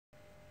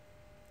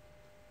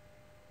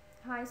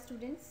Hi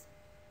students,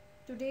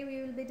 today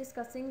we will be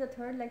discussing the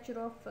third lecture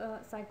of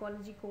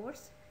psychology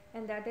course,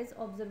 and that is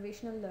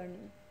observational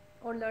learning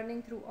or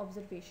learning through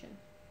observation.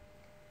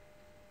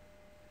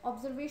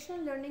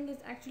 Observational learning is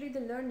actually the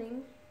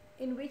learning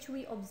in which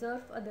we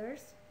observe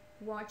others,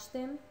 watch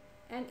them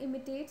and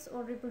imitates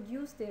or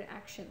reproduce their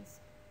actions.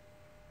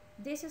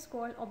 This is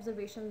called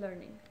observational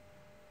learning.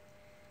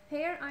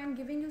 Here I am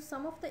giving you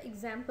some of the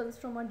examples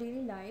from our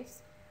daily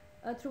lives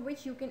through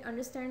which you can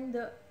understand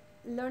the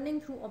learning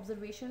through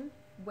observation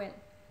well.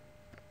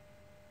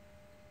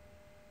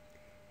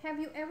 Have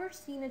you ever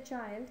seen a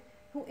child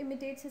who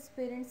imitates his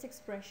parents'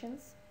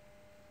 expressions?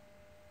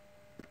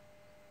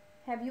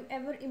 Have you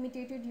ever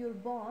imitated your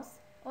boss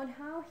on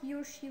how he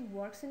or she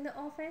works in the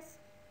office?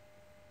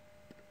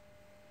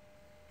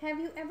 Have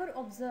you ever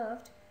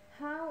observed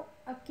how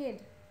a kid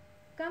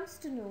comes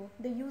to know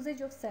the usage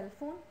of cell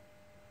phone?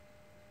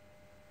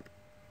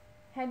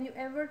 Have you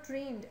ever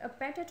trained a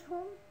pet at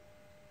home?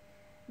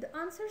 The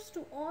answers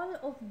to all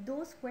of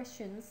those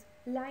questions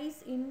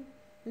lies in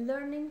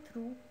learning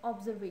through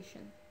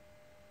observation.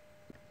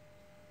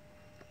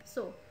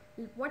 So,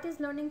 what is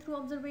learning through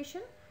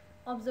observation?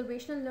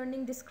 Observational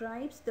learning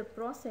describes the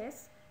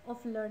process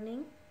of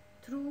learning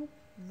through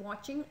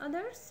watching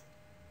others,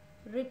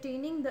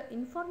 retaining the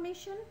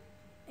information,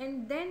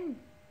 and then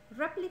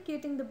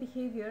replicating the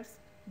behaviors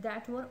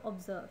that were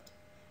observed.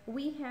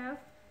 We have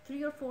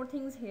 3 or 4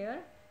 things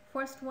here.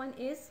 First one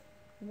is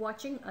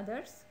watching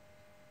others.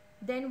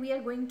 Then we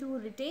are going to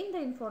retain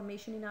the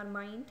information in our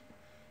mind,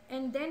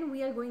 and then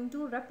we are going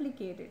to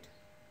replicate it.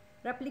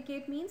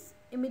 Replicate means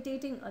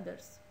imitating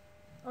others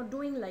or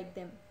doing like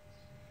them.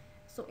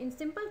 So in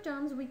simple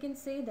terms, we can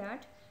say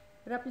that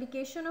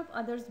replication of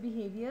others'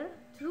 behavior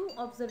through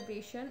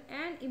observation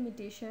and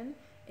imitation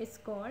is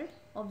called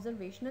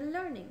observational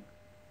learning.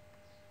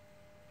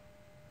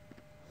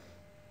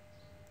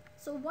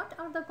 So what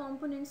are the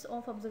components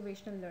of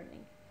observational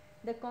learning?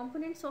 The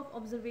components of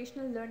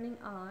observational learning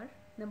are: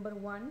 number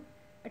 1,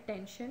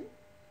 attention.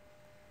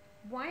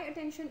 Why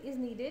attention is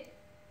needed?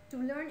 To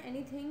learn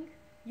anything,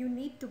 you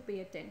need to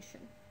pay attention.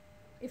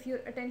 If your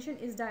attention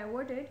is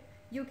diverted,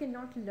 you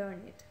cannot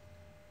learn it.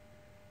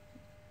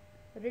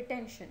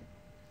 Retention.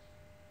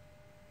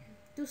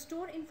 To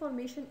store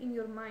information in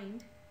your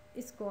mind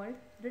is called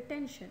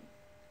retention.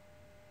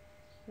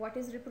 What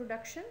is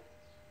reproduction?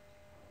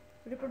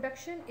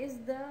 Reproduction is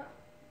the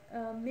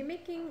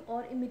mimicking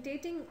or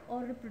imitating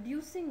or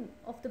reproducing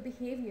of the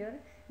behavior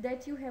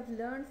that you have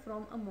learned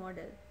from a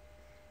model.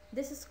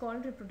 This is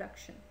called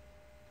reproduction.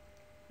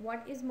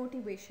 What is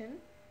motivation?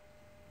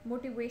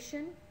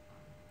 Motivation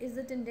is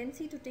the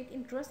tendency to take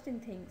interest in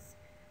things.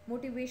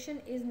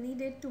 Motivation is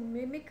needed to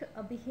mimic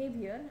a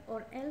behavior,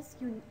 or else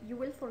you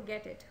will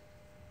forget it.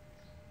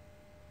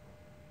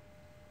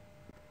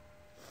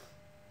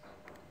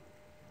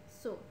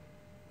 So,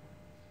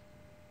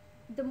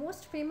 the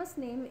most famous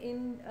name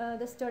in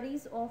the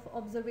studies of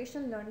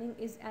observational learning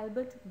is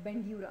Albert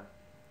Bandura.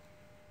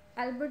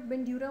 Albert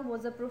Bandura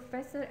was a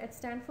professor at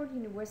Stanford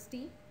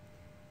University.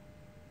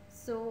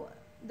 So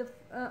the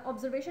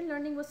observation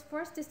learning was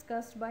first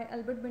discussed by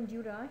Albert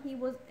Bandura.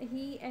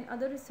 He and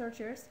other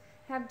researchers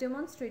have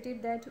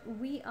demonstrated that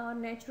we are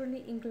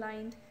naturally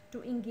inclined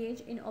to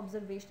engage in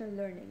observational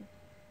learning,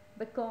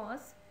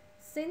 because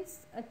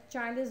since a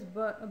child is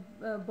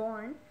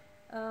born,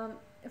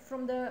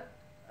 from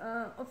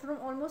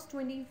almost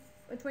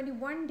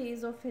 21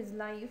 days of his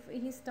life,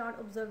 he starts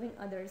observing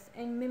others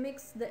and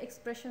mimics the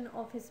expression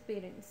of his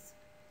parents,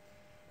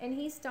 and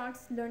he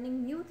starts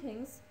learning new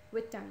things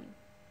with time.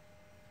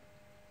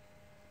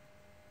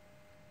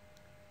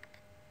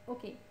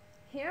 Okay,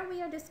 here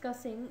we are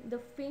discussing the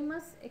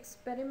famous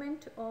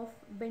experiment of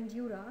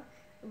Bandura,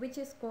 which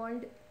is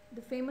called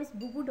the famous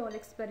Bobo Doll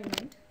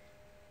Experiment.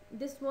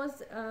 This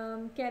was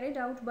carried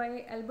out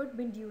by Albert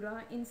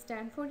Bandura in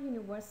Stanford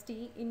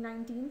University in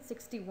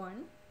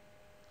 1961.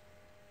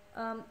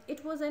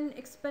 It was an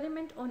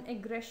experiment on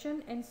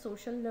aggression and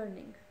social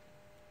learning.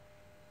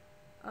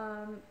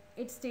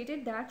 It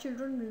stated that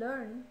children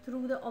learn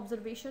through the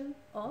observation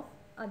of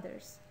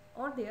others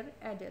or their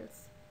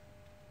adults.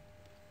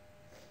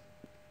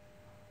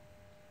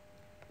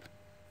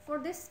 For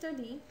this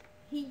study,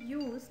 he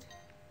used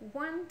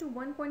 1 to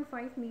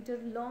 1.5 meter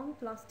long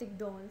plastic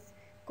dolls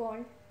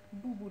called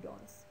Bobo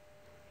dolls.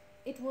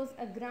 It was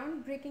a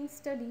groundbreaking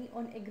study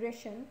on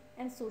aggression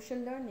and social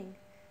learning,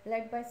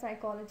 led by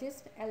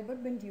psychologist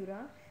Albert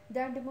Bandura,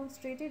 that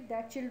demonstrated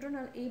that children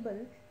are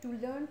able to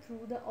learn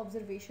through the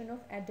observation of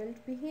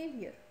adult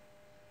behavior.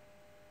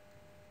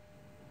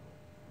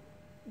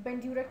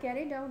 Bandura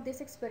carried out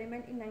this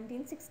experiment in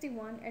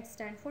 1961 at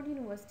Stanford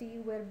University,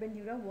 where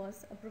Bandura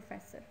was a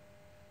professor.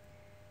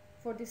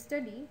 For this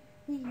study,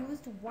 he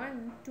used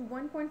 1 to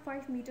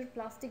 1.5 meter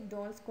plastic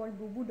dolls called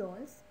Bobo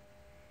dolls,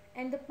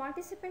 and the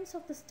participants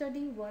of the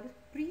study were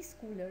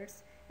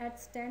preschoolers at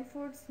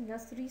Stanford's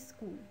nursery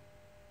school.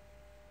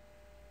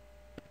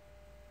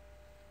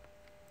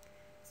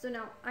 So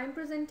now I am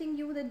presenting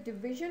you the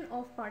division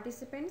of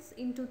participants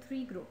into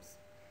 3 groups.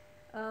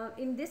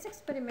 In this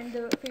experiment,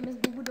 the famous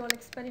Bobo Doll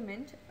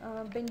experiment,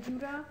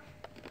 Bandura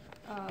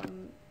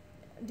um,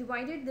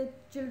 divided the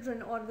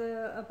children or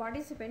the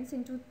participants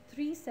into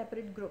three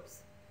separate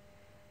groups.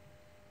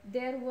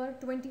 There were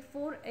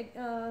 24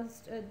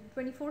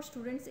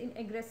 students in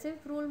aggressive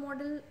role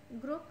model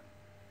group,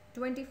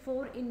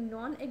 24 in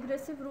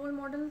non-aggressive role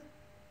model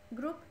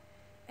group,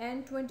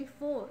 and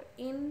 24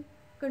 in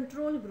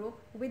control group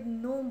with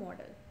no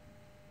model.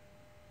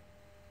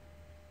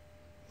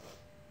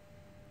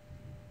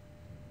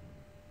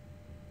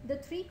 The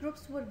three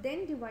groups were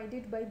then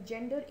divided by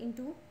gender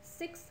into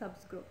 6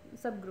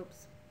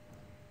 subgroups.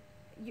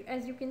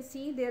 As you can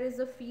see, there is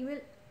a female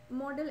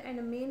model and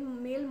a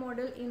male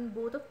model in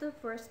both of the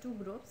first two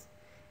groups,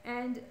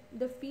 and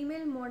the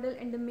female model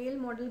and the male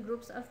model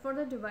groups are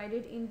further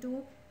divided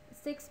into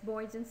 6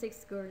 boys and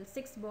 6 girls,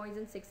 6 boys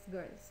and 6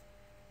 girls.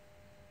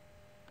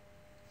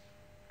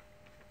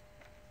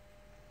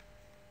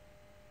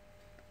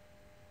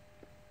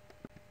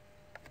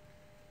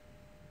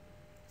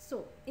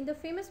 So, in the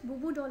famous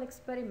Bobo Doll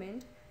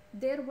experiment,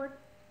 there were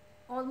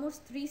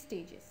almost 3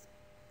 stages.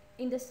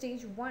 In the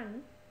stage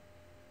 1,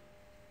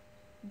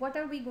 what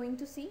are we going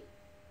to see?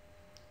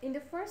 In the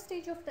first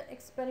stage of the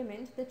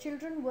experiment, the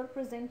children were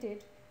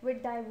presented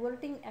with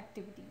diverting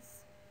activities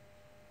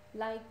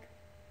like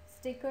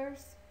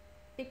stickers,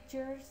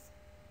 pictures,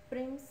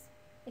 prints,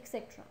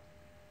 etc.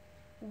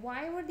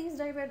 Why were these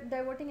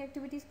diverting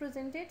activities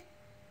presented?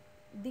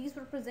 These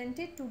were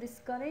presented to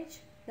discourage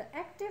the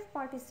active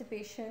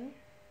participation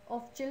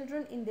of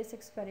children in this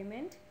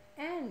experiment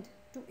and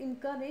to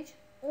encourage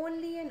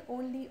only and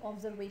only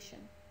observation.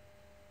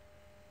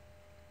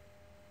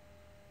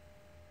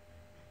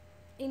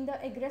 In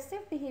the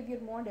aggressive behavior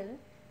model,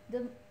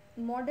 the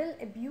model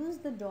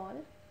abused the doll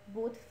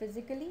both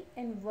physically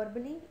and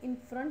verbally in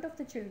front of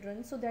the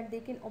children so that they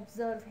can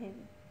observe him.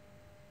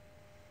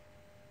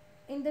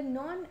 In the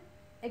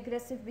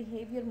non-aggressive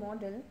behavior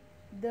model,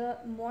 the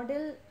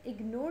model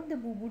ignored the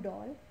Bobo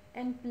doll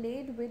and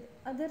played with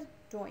other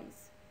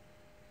toys.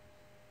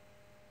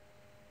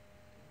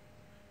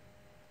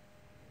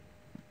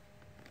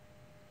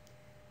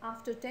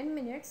 After 10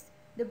 minutes,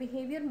 the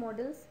behavior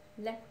models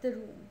left the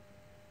room.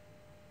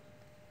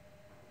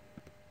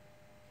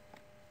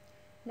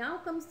 Now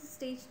comes the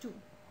stage 2.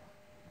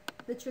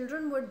 The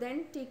children were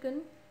then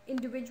taken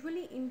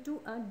individually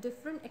into a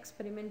different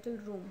experimental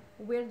room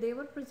where they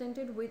were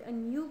presented with a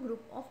new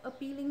group of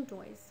appealing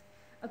toys.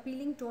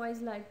 Appealing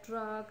toys like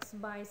trucks,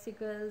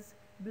 bicycles,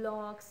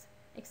 blocks,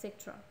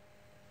 etc.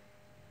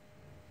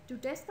 To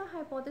test the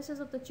hypothesis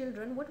of the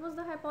children, what was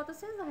the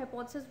hypothesis? The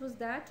hypothesis was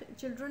that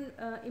children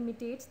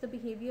imitates the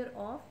behavior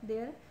of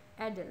their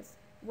adults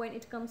when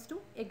it comes to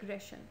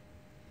aggression.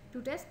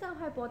 To test the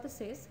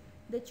hypothesis,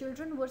 the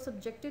children were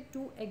subjected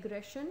to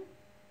aggression,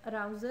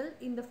 arousal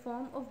in the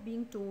form of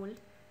being told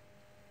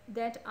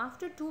that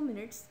after 2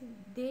 minutes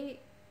they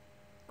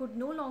could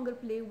no longer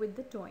play with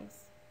the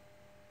toys.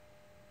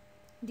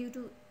 Due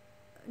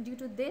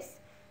to this,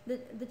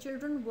 the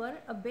children were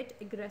a bit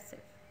aggressive.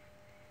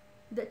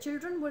 The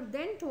children were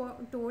then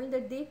told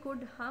that they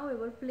could,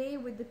 however, play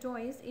with the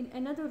toys in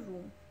another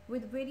room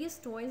with various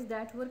toys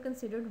that were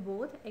considered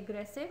both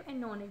aggressive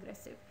and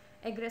non-aggressive.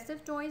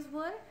 Aggressive toys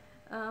were,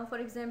 for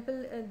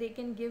example, they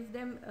can give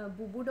them a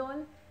Bobo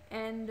doll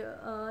and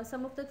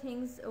some of the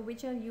things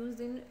which are used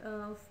in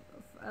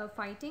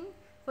fighting.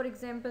 For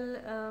example,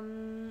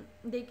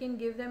 they can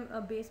give them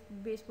a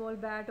baseball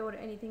bat or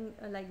anything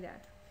like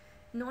that.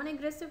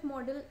 Non-aggressive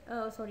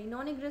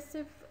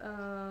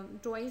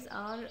toys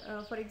are,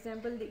 for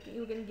example,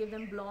 you can give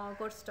them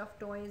block or stuffed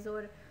toys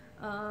or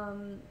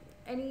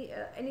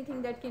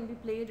anything that can be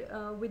played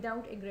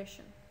without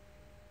aggression.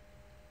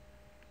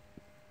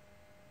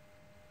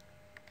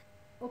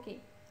 Okay,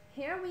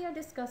 here we are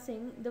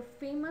discussing the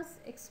famous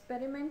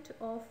experiment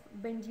of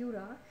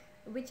Bandura,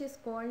 which is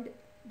called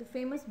the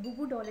famous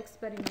Bobo Doll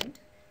Experiment.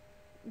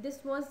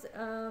 This was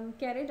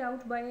carried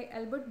out by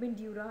Albert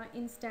Bandura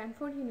in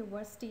Stanford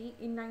University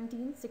in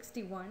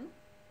 1961.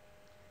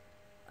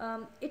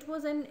 It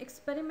was an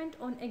experiment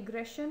on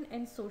aggression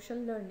and social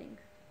learning.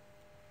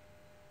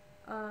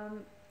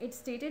 It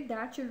stated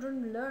that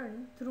children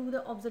learn through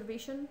the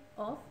observation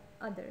of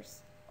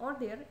others or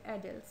their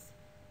adults.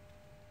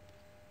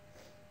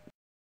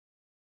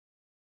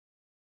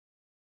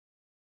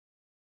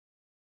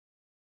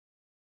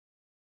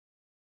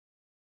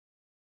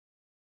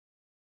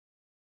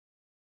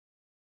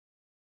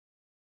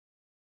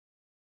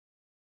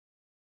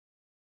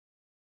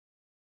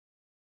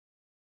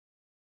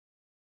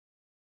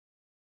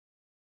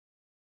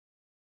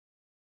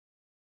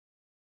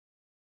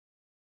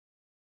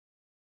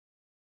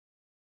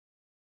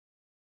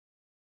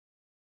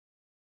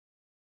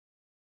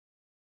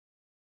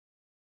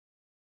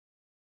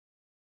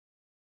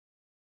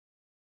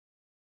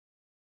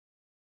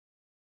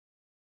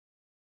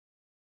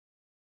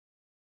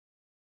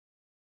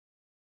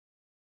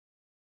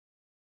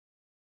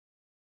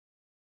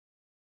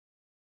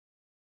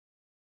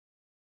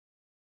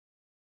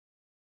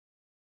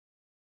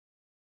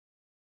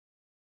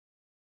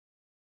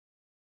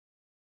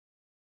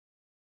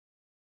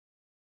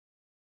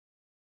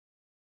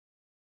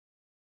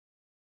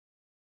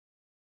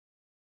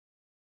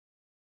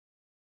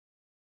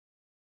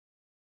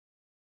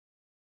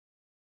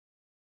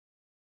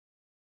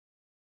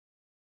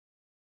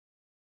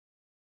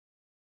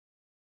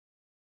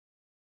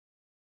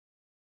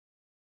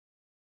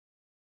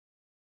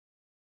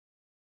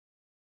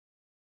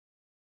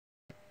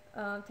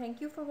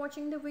 Thank you for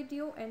watching the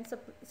video, and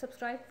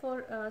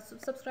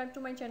subscribe to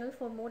my channel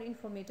for more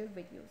informative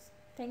videos.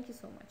 Thank you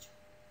so much.